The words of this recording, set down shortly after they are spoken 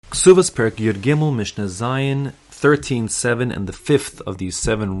Kesubos Perek Yud Gimel Mishnah Zayin 13:7, and the fifth of these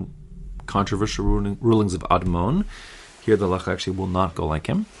seven controversial rulings of Admon. Here the halacha actually will not go like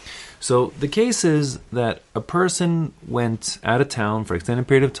him. So the case is that a person went out of town for an extended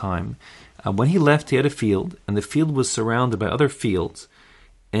period of time. When he left, he had a field, and the field was surrounded by other fields,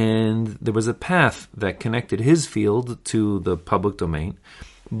 and there was a path that connected his field to the public domain.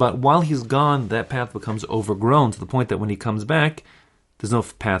 But while he's gone, that path becomes overgrown to the point that when he comes back, there's no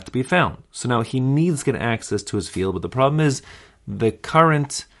path to be found. So now he needs to get access to his field, but the problem is the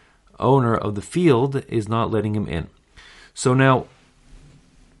current owner of the field is not letting him in. So now,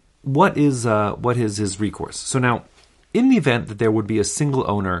 what is his recourse? So now, in the event that there would be a single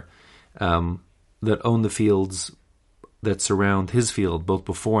owner that owned the fields that surround his field, both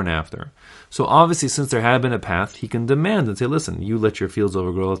before and after. So obviously, since there had been a path, he can demand and say, listen, you let your fields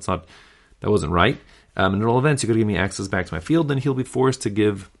overgrow, that wasn't right. In all events, you're going to give me access back to my field, then he'll be forced to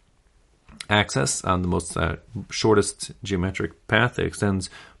give access on the most shortest geometric path that extends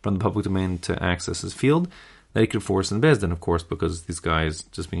from the public domain to access his field, that he could force in Bezdin, of course, because these guys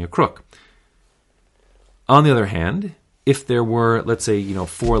just being a crook. On the other hand, if there were, let's say,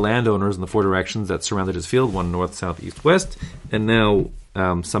 four landowners in the four directions that surrounded his field, one north, south, east, west, and now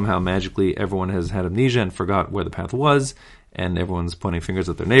somehow magically everyone has had amnesia and forgot where the path was, and everyone's pointing fingers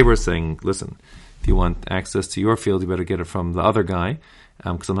at their neighbors saying, listen, if you want access to your field, you better get it from the other guy,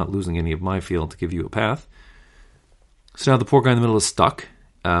 because I'm not losing any of my field to give you a path. So now the poor guy in the middle is stuck.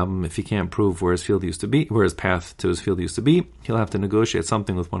 If he can't prove where his field used to be, where his path to his field used to be, he'll have to negotiate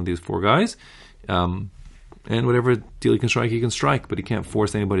something with one of these four guys. And whatever deal he can strike, but he can't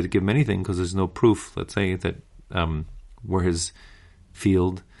force anybody to give him anything because there's no proof, let's say, that where his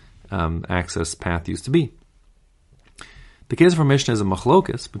field access path used to be. The case for Mishnah is a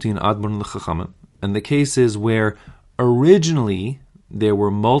machlokas between Admon and the Chachamim, and the case is where originally there were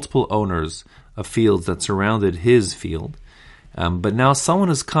multiple owners of fields that surrounded his field, but now someone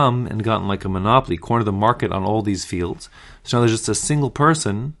has come and gotten like a monopoly, cornered the market on all these fields. So now there's just a single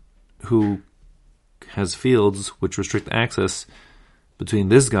person who has fields which restrict access between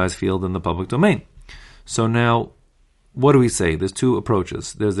this guy's field and the public domain. So now, what do we say? There's two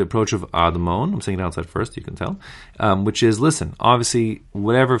approaches. There's the approach of Admon, I'm saying it outside first, you can tell, which is, listen, obviously,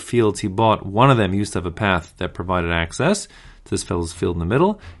 whatever fields he bought, one of them used to have a path that provided access to this fellow's field in the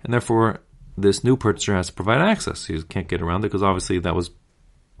middle, and therefore, this new purchaser has to provide access. He can't get around it, because obviously that was,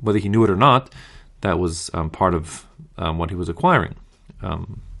 whether he knew it or not, that was part of what he was acquiring.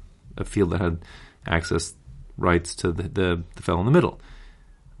 A field that had access rights to the fellow in the middle.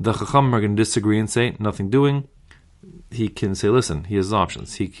 The Chachamim are going to disagree and say, nothing doing. He can say, listen, he has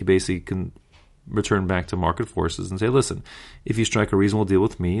options. He basically can return back to market forces and say, listen, if you strike a reasonable deal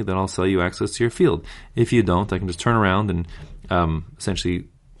with me, then I'll sell you access to your field. If you don't, I can just turn around and essentially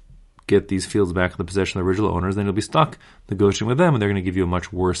get these fields back in the possession of the original owners, then you'll be stuck negotiating with them, and they're going to give you a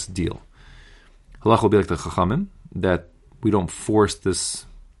much worse deal. Halach will be like the Chachamim, that we don't force this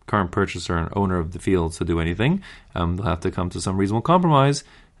current purchaser and owner of the fields to do anything. They'll have to come to some reasonable compromise,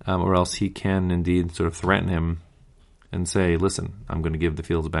 or else he can indeed sort of threaten him and say, listen, I'm going to give the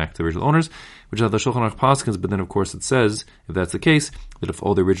fields back to the original owners, which is how the Shulchan Aruch paskins, but then of course it says, if that's the case, that if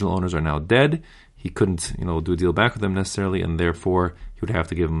all the original owners are now dead, he couldn't do a deal back with them necessarily, and therefore he would have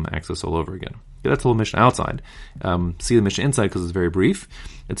to give them access all over again. Okay, that's the whole Mishnah outside. See the Mishnah inside because it's very brief.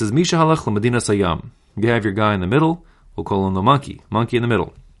 It says, Misha halach l'Medina sayam. You have your guy in the middle, we'll call him the monkey in the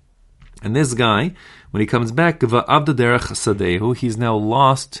middle. And this guy, when he comes back, he's now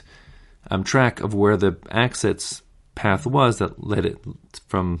lost track of where the access path was that led it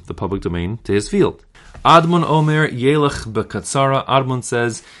from the public domain to his field. Admon Omer Yelech Bekatsara. Admon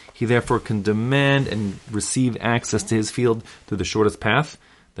says he therefore can demand and receive access to his field through the shortest path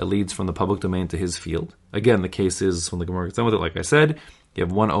that leads from the public domain to his field. Again, the case is, when the Gemara gets done with it, like I said, you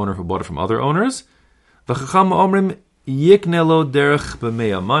have one owner who bought it from other owners. The Chacham Omrim Yiknelo Derech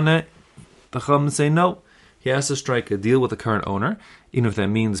B'Meya Maneh. The Chacham say no. He has to strike a deal with the current owner, even if that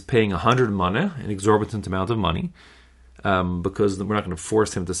means paying 100 maneh, an exorbitant amount of money, because we're not going to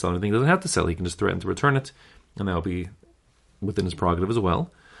force him to sell anything. He doesn't have to sell. He can just threaten to return it, and that will be within his prerogative as well.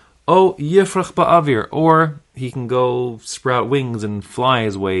 Oh, yifrach ba'avir, or he can go sprout wings and fly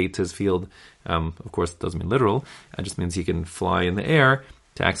his way to his field. Of course, it doesn't mean literal. It just means he can fly in the air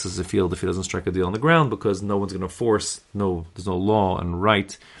to access the field if he doesn't strike a deal on the ground, because no one's going to force, there's no law and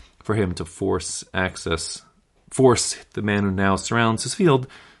right for him to force the man who now surrounds his field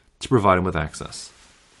to provide him with access.